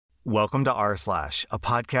Welcome to r/, a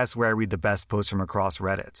podcast where I read the best posts from across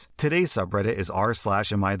Reddit. Today's subreddit is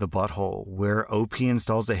r/AmITheA butthole, where OP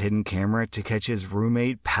installs a hidden camera to catch his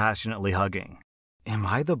roommate passionately hugging. Am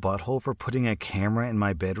I the butthole for putting a camera in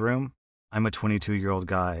my bedroom? I'm a 22-year-old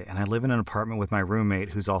guy, and I live in an apartment with my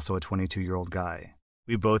roommate who's also a 22-year-old guy.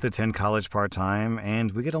 We both attend college part-time,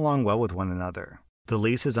 and we get along well with one another. The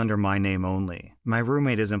lease is under my name only. My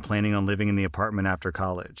roommate isn't planning on living in the apartment after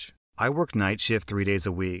college. I work night shift 3 days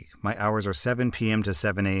a week. My hours are 7 p.m. to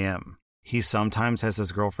 7 a.m. He sometimes has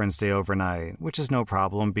his girlfriend stay overnight, which is no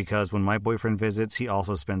problem because when my boyfriend visits, he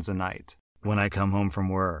also spends the night. When I come home from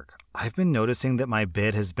work, I've been noticing that my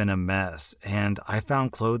bed has been a mess, and I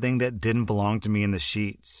found clothing that didn't belong to me in the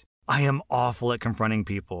sheets. I am awful at confronting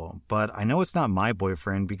people, but I know it's not my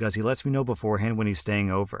boyfriend because he lets me know beforehand when he's staying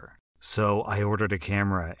over. So I ordered a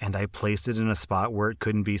camera, and I placed it in a spot where it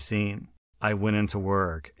couldn't be seen. I went into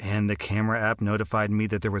work, and the camera app notified me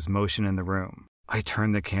that there was motion in the room. I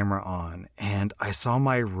turned the camera on, and I saw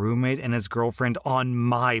my roommate and his girlfriend on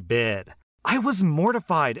my bed. I was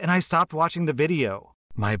mortified, and I stopped watching the video.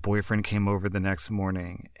 My boyfriend came over the next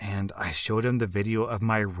morning, and I showed him the video of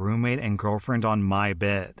my roommate and girlfriend on my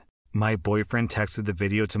bed. My boyfriend texted the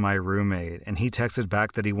video to my roommate, and he texted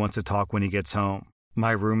back that he wants to talk when he gets home.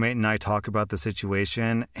 My roommate and I talk about the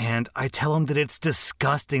situation, and I tell him that it's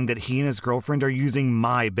disgusting that he and his girlfriend are using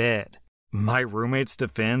my bed. My roommate's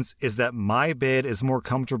defense is that my bed is more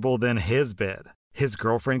comfortable than his bed. His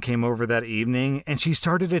girlfriend came over that evening, and she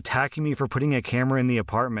started attacking me for putting a camera in the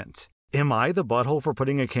apartment. Am I the butthole for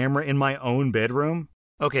putting a camera in my own bedroom?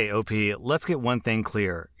 Okay, OP, let's get one thing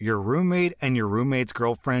clear. Your roommate and your roommate's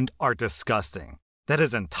girlfriend are disgusting. That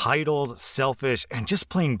is entitled, selfish, and just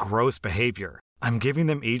plain gross behavior. I'm giving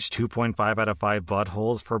them each 2.5 out of 5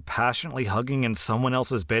 buttholes for passionately hugging in someone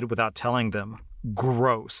else's bed without telling them.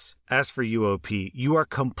 Gross. As for you, OP, you are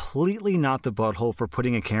completely not the butthole for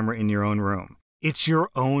putting a camera in your own room. It's your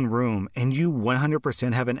own room, and you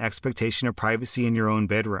 100% have an expectation of privacy in your own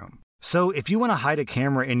bedroom. So if you want to hide a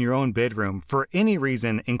camera in your own bedroom for any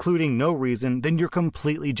reason, including no reason, then you're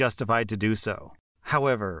completely justified to do so.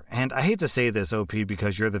 However, and I hate to say this, OP,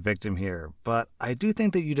 because you're the victim here, but I do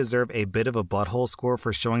think that you deserve a bit of a butthole score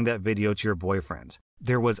for showing that video to your boyfriend.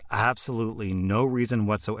 There was absolutely no reason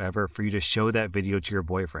whatsoever for you to show that video to your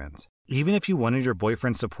boyfriend. Even if you wanted your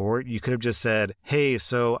boyfriend's support, you could have just said, hey,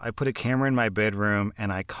 so I put a camera in my bedroom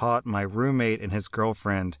and I caught my roommate and his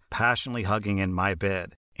girlfriend passionately hugging in my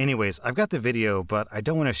bed. Anyways, I've got the video, but I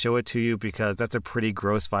don't want to show it to you because that's a pretty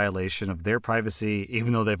gross violation of their privacy,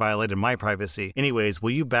 even though they violated my privacy. Anyways,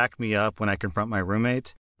 will you back me up when I confront my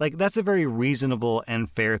roommate? Like, that's a very reasonable and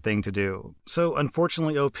fair thing to do. So,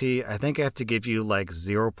 unfortunately, OP, I think I have to give you like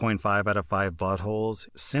 0.5 out of 5 buttholes.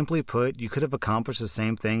 Simply put, you could have accomplished the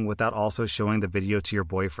same thing without also showing the video to your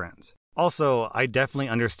boyfriend. Also, I definitely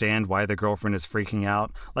understand why the girlfriend is freaking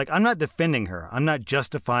out. Like, I'm not defending her. I'm not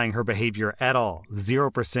justifying her behavior at all.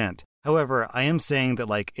 0%. However, I am saying that,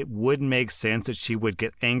 like, it would make sense that she would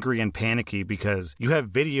get angry and panicky because you have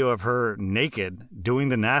video of her naked doing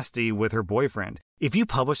the nasty with her boyfriend. If you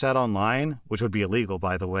publish that online, which would be illegal,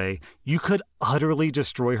 by the way, you could utterly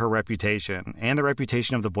destroy her reputation and the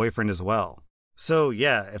reputation of the boyfriend as well. So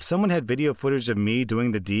yeah, if someone had video footage of me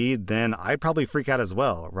doing the deed, then I'd probably freak out as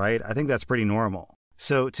well, right? I think that's pretty normal.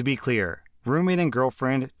 So to be clear, roommate and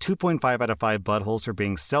girlfriend, 2.5 out of 5 buttholes for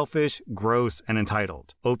being selfish, gross, and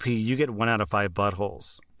entitled. OP, you get 1 out of 5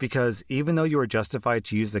 buttholes. Because even though you are justified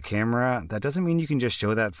to use the camera, that doesn't mean you can just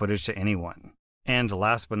show that footage to anyone. And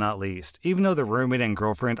last but not least, even though the roommate and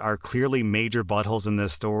girlfriend are clearly major buttholes in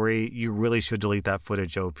this story, you really should delete that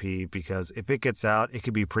footage, OP, because if it gets out, it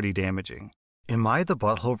could be pretty damaging. Am I the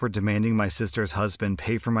butthole for demanding my sister's husband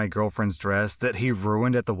pay for my girlfriend's dress that he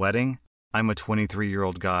ruined at the wedding? I'm a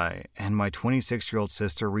 23-year-old guy, and my 26-year-old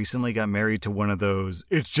sister recently got married to one of those,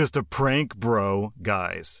 it's just a prank, bro,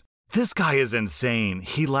 guys. This guy is insane.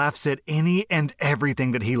 He laughs at any and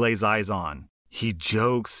everything that he lays eyes on. He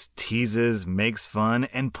jokes, teases, makes fun,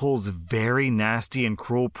 and pulls very nasty and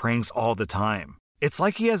cruel pranks all the time. It's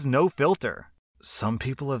like he has no filter. Some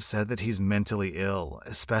people have said that he's mentally ill,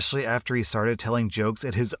 especially after he started telling jokes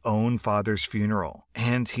at his own father's funeral.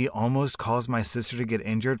 And he almost caused my sister to get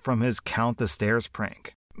injured from his count the stairs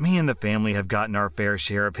prank. Me and the family have gotten our fair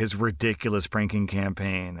share of his ridiculous pranking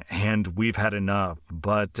campaign, and we've had enough.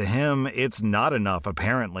 But to him, it's not enough,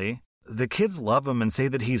 apparently. The kids love him and say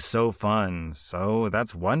that he's so fun, so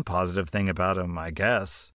that's one positive thing about him, I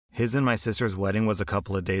guess. His and my sister's wedding was a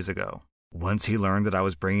couple of days ago. Once he learned that I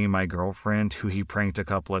was bringing my girlfriend, who he pranked a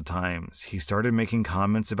couple of times, he started making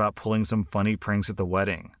comments about pulling some funny pranks at the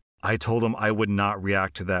wedding. I told him I would not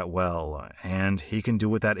react to that well, and he can do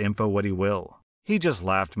with that info what he will. He just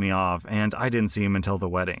laughed me off, and I didn't see him until the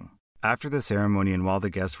wedding. After the ceremony and while the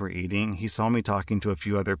guests were eating, he saw me talking to a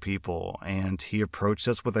few other people, and he approached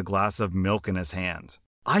us with a glass of milk in his hand.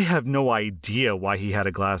 I have no idea why he had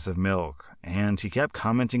a glass of milk, and he kept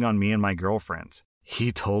commenting on me and my girlfriend.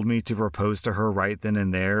 He told me to propose to her right then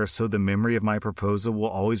and there, so the memory of my proposal will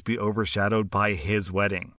always be overshadowed by his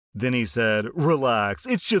wedding. Then he said, "Relax,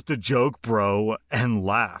 it's just a joke, bro," and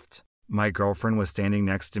laughed. My girlfriend was standing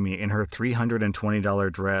next to me in her $320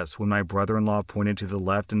 dress when my brother-in-law pointed to the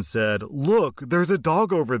left and said, "Look, there's a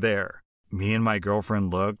dog over there." Me and my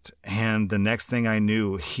girlfriend looked, and the next thing I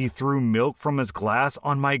knew, he threw milk from his glass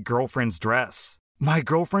on my girlfriend's dress. My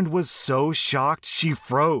girlfriend was so shocked she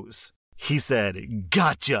froze. He said,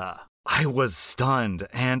 "Gotcha." I was stunned,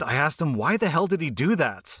 and I asked him why the hell did he do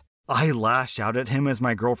that? I lashed out at him as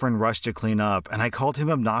my girlfriend rushed to clean up, and I called him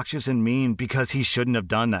obnoxious and mean because he shouldn't have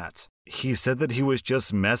done that. He said that he was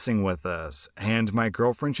just messing with us, and my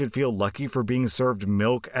girlfriend should feel lucky for being served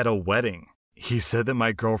milk at a wedding. He said that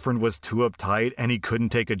my girlfriend was too uptight and he couldn't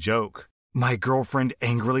take a joke. My girlfriend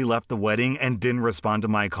angrily left the wedding and didn't respond to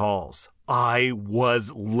my calls. I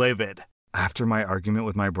was livid. After my argument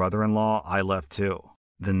with my brother-in-law, I left too.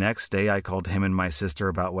 The next day, I called him and my sister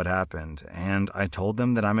about what happened, and I told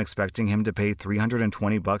them that I'm expecting him to pay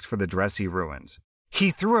 $320 for the dress he ruined.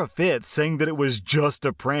 He threw a fit saying that it was just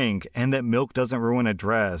a prank and that milk doesn't ruin a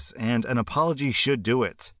dress and an apology should do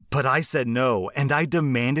it. But I said no, and I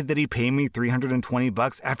demanded that he pay me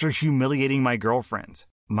 $320 after humiliating my girlfriend.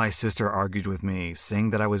 My sister argued with me,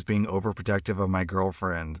 saying that I was being overprotective of my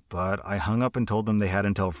girlfriend, but I hung up and told them they had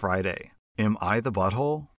until Friday. Am I the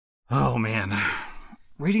butthole? Oh man.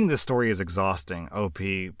 Reading this story is exhausting, OP,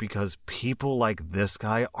 because people like this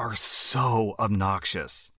guy are so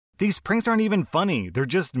obnoxious. These pranks aren't even funny, they're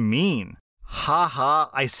just mean. Ha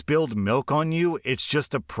ha, I spilled milk on you, it's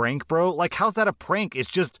just a prank, bro? Like, how's that a prank?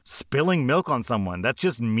 It's just spilling milk on someone, that's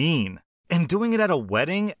just mean. And doing it at a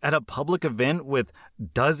wedding, at a public event with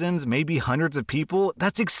dozens, maybe hundreds of people,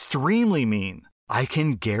 that's extremely mean. I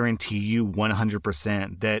can guarantee you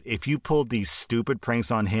 100% that if you pulled these stupid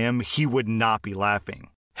pranks on him, he would not be laughing.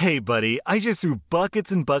 Hey buddy, I just threw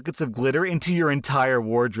buckets and buckets of glitter into your entire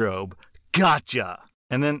wardrobe. Gotcha!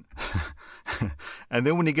 And then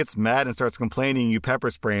when he gets mad and starts complaining, you pepper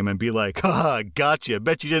spray him and be like, "Haha, gotcha,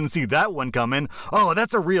 bet you didn't see that one coming. Oh,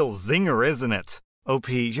 that's a real zinger, isn't it?" OP,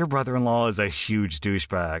 your brother-in-law is a huge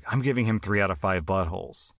douchebag. I'm giving him 3 out of 5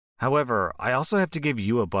 buttholes. However, I also have to give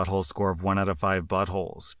you a butthole score of 1 out of 5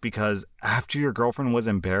 buttholes, because after your girlfriend was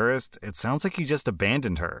embarrassed, it sounds like you just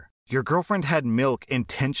abandoned her. Your girlfriend had milk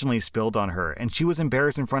intentionally spilled on her, and she was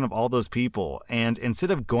embarrassed in front of all those people, and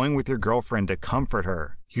instead of going with your girlfriend to comfort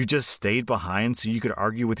her, you just stayed behind so you could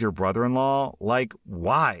argue with your brother-in-law? Like,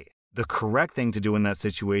 why? The correct thing to do in that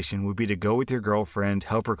situation would be to go with your girlfriend,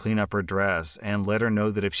 help her clean up her dress, and let her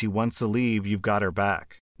know that if she wants to leave, you've got her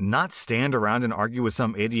back. Not stand around and argue with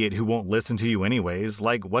some idiot who won't listen to you anyways.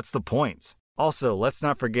 Like, what's the point? Also, let's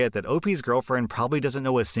not forget that OP's girlfriend probably doesn't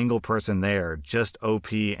know a single person there, just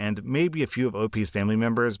OP and maybe a few of OP's family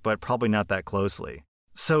members, but probably not that closely.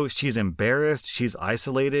 So she's embarrassed, she's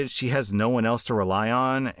isolated, she has no one else to rely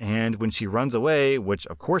on, and when she runs away, which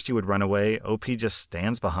of course she would run away, OP just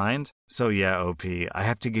stands behind. So yeah, OP, I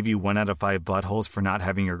have to give you 1 out of 5 buttholes for not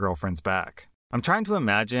having your girlfriend's back. I'm trying to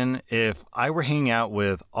imagine if I were hanging out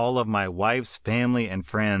with all of my wife's family and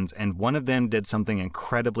friends and one of them did something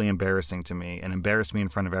incredibly embarrassing to me and embarrassed me in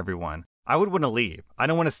front of everyone. I would want to leave. I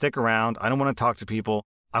don't want to stick around. I don't want to talk to people.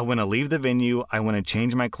 I want to leave the venue. I want to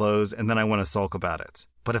change my clothes and then I want to sulk about it.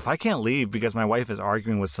 But if I can't leave because my wife is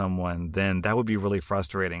arguing with someone, then that would be really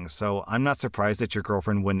frustrating. So I'm not surprised that your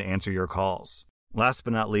girlfriend wouldn't answer your calls. Last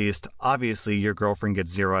but not least, obviously your girlfriend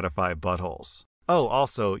gets 0 out of 5 buttholes. Oh,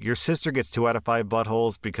 also, your sister gets 2 out of 5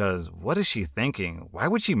 buttholes because what is she thinking? Why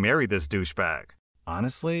would she marry this douchebag?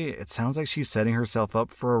 Honestly, it sounds like she's setting herself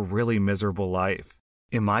up for a really miserable life.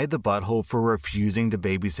 Am I the butthole for refusing to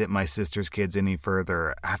babysit my sister's kids any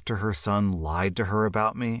further after her son lied to her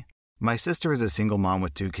about me? My sister is a single mom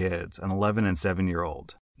with 2 kids, an 11 and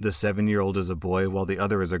 7-year-old. The 7-year-old is a boy while the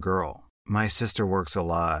other is a girl. My sister works a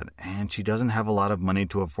lot, and she doesn't have a lot of money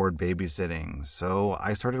to afford babysitting, so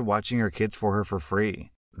I started watching her kids for her for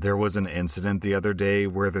free. There was an incident the other day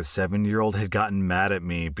where the 7-year-old had gotten mad at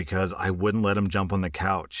me because I wouldn't let him jump on the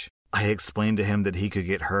couch. I explained to him that he could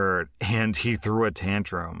get hurt, and he threw a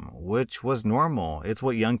tantrum, which was normal. It's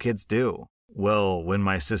what young kids do. Well, when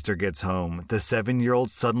my sister gets home, the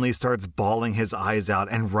 7-year-old suddenly starts bawling his eyes out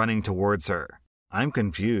and running towards her. I'm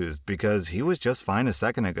confused because he was just fine a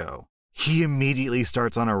second ago. He immediately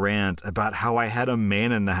starts on a rant about how I had a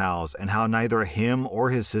man in the house and how neither him or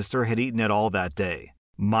his sister had eaten at all that day.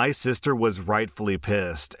 My sister was rightfully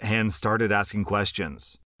pissed and started asking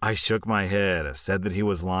questions. I shook my head, said that he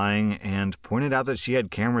was lying, and pointed out that she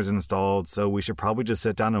had cameras installed, so we should probably just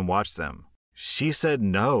sit down and watch them. She said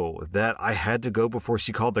no, that I had to go before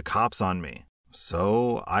she called the cops on me.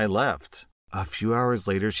 So I left. A few hours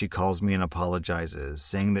later, she calls me and apologizes,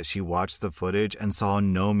 saying that she watched the footage and saw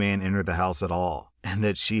no man enter the house at all, and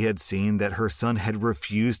that she had seen that her son had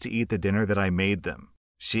refused to eat the dinner that I made them.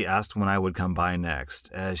 She asked when I would come by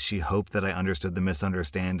next, as she hoped that I understood the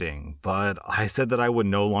misunderstanding, but I said that I would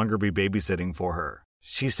no longer be babysitting for her.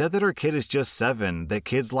 She said that her kid is just 7, that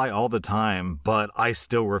kids lie all the time, but I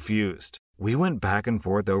still refused. We went back and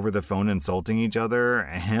forth over the phone insulting each other,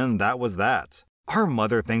 and that was that. Our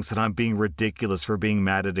mother thinks that I'm being ridiculous for being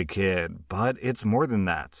mad at a kid, but it's more than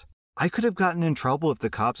that. I could have gotten in trouble if the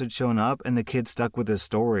cops had shown up and the kid stuck with his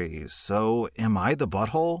story, so am I the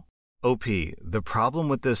butthole? OP, the problem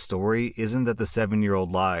with this story isn't that the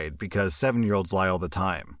 7-year-old lied, because 7-year-olds lie all the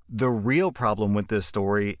time. The real problem with this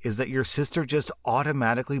story is that your sister just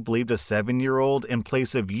automatically believed a 7-year-old in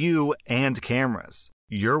place of you and cameras.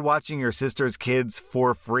 You're watching your sister's kids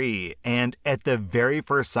for free, and at the very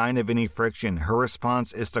first sign of any friction, her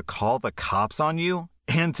response is to call the cops on you?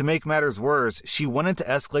 And to make matters worse, she wanted to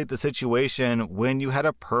escalate the situation when you had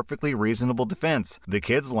a perfectly reasonable defense. The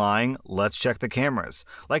kid's lying, let's check the cameras.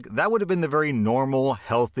 Like, that would have been the very normal,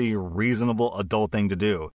 healthy, reasonable adult thing to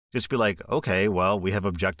do. Just be like, okay, well, we have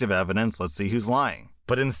objective evidence, let's see who's lying.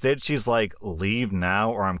 But instead she's like, leave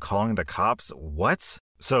now or I'm calling the cops? What?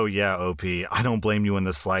 So yeah, OP, I don't blame you in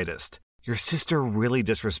the slightest. Your sister really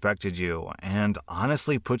disrespected you and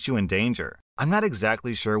honestly put you in danger. I'm not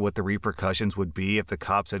exactly sure what the repercussions would be if the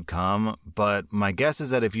cops had come, but my guess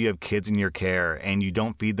is that if you have kids in your care and you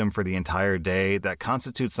don't feed them for the entire day, that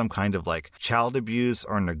constitutes some kind of like child abuse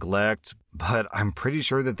or neglect, but I'm pretty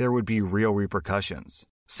sure that there would be real repercussions.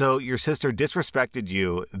 So your sister disrespected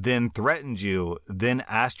you, then threatened you, then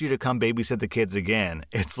asked you to come babysit the kids again.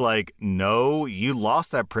 It's like, no, you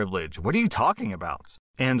lost that privilege. What are you talking about?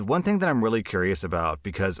 And one thing that I'm really curious about,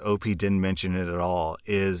 because OP didn't mention it at all,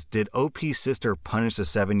 is did OP's sister punish the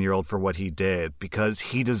 7-year-old for what he did? Because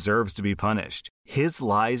he deserves to be punished. His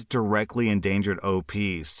lies directly endangered OP,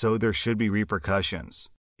 so there should be repercussions.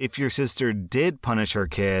 If your sister did punish her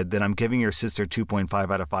kid, then I'm giving your sister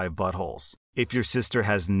 2.5 out of 5 buttholes. If your sister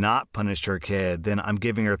has not punished her kid, then I'm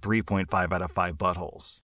giving her 3.5 out of 5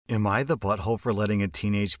 buttholes. Am I the butthole for letting a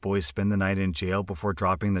teenage boy spend the night in jail before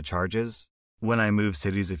dropping the charges? When I moved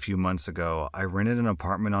cities a few months ago, I rented an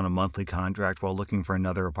apartment on a monthly contract while looking for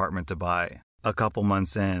another apartment to buy. A couple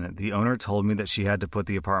months in, the owner told me that she had to put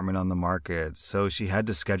the apartment on the market, so she had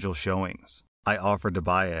to schedule showings. I offered to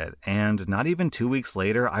buy it, and not even 2 weeks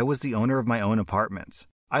later, I was the owner of my own apartment.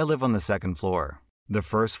 I live on the second floor. The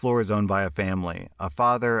first floor is owned by a family, a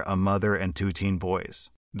father, a mother, and 2 teen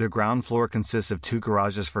boys. The ground floor consists of 2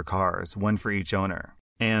 garages for cars, one for each owner.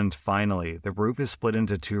 And finally, the roof is split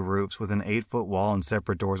into 2 roofs with an 8-foot wall and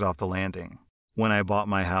separate doors off the landing. When I bought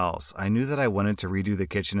my house, I knew that I wanted to redo the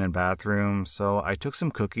kitchen and bathroom, so I took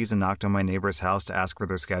some cookies and knocked on my neighbor's house to ask for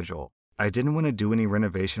their schedule. I didn't want to do any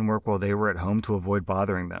renovation work while they were at home to avoid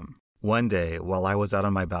bothering them. One day, while I was out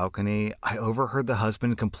on my balcony, I overheard the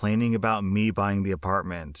husband complaining about me buying the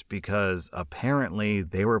apartment because apparently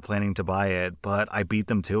they were planning to buy it, but I beat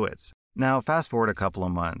them to it. Now, fast forward a couple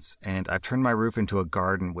of months, and I've turned my roof into a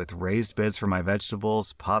garden with raised beds for my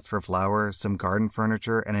vegetables, pots for flowers, some garden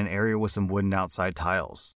furniture, and an area with some wooden outside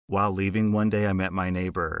tiles. While leaving one day, I met my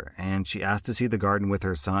neighbor, and she asked to see the garden with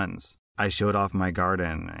her sons. I showed off my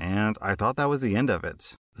garden, and I thought that was the end of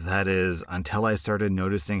it. That is, until I started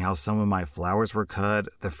noticing how some of my flowers were cut,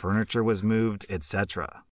 the furniture was moved,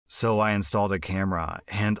 etc. So I installed a camera,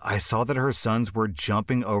 and I saw that her sons were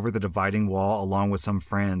jumping over the dividing wall along with some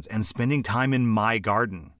friends and spending time in my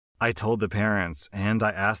garden. I told the parents, and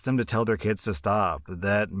I asked them to tell their kids to stop,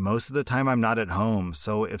 that most of the time I'm not at home,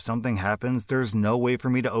 so if something happens, there's no way for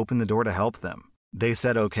me to open the door to help them. They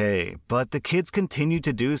said okay, but the kids continued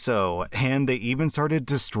to do so, and they even started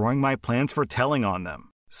destroying my plans for telling on them.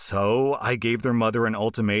 So I gave their mother an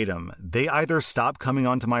ultimatum. They either stop coming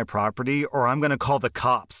onto my property or I'm going to call the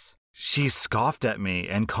cops. She scoffed at me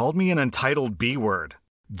and called me an entitled B-word.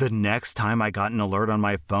 The next time I got an alert on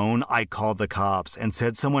my phone, I called the cops and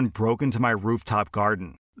said someone broke into my rooftop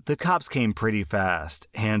garden. The cops came pretty fast,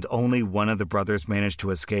 and only one of the brothers managed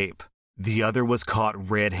to escape. The other was caught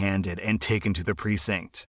red-handed and taken to the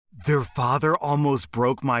precinct. Their father almost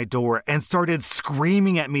broke my door and started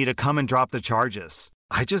screaming at me to come and drop the charges.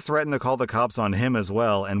 I just threatened to call the cops on him as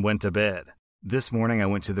well and went to bed. This morning I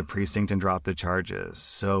went to the precinct and dropped the charges,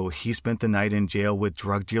 so he spent the night in jail with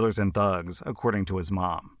drug dealers and thugs, according to his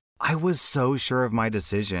mom. I was so sure of my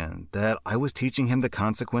decision that I was teaching him the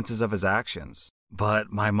consequences of his actions.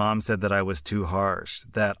 But my mom said that I was too harsh,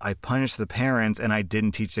 that I punished the parents and I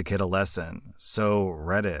didn't teach the kid a lesson. So,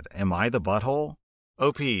 Reddit, am I the butthole?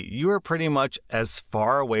 OP, you are pretty much as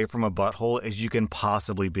far away from a butthole as you can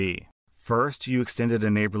possibly be. First, you extended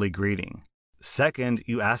a neighborly greeting. Second,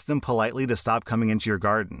 you asked them politely to stop coming into your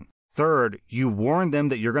garden. Third, you warned them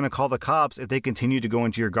that you're going to call the cops if they continue to go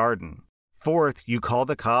into your garden. Fourth, you called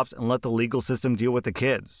the cops and let the legal system deal with the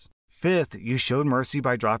kids. Fifth, you showed mercy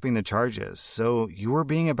by dropping the charges, so you were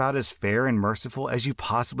being about as fair and merciful as you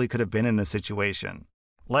possibly could have been in this situation.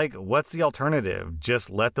 Like, what's the alternative?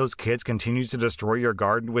 Just let those kids continue to destroy your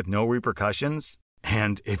garden with no repercussions?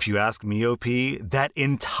 And if you ask me, OP, that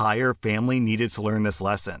entire family needed to learn this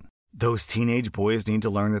lesson. Those teenage boys need to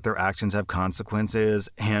learn that their actions have consequences,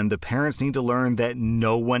 and the parents need to learn that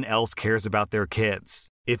no one else cares about their kids.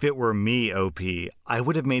 If it were me, OP, I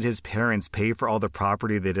would have made his parents pay for all the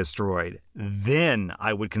property they destroyed. Then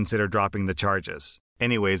I would consider dropping the charges.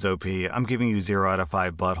 Anyways, OP, I'm giving you 0 out of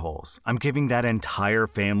 5 buttholes. I'm giving that entire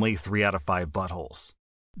family 3 out of 5 buttholes.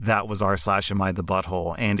 That was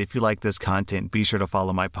r/AmITheButthole, and if you like this content, be sure to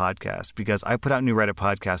follow my podcast because I put out new Reddit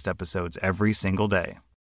podcast episodes every single day.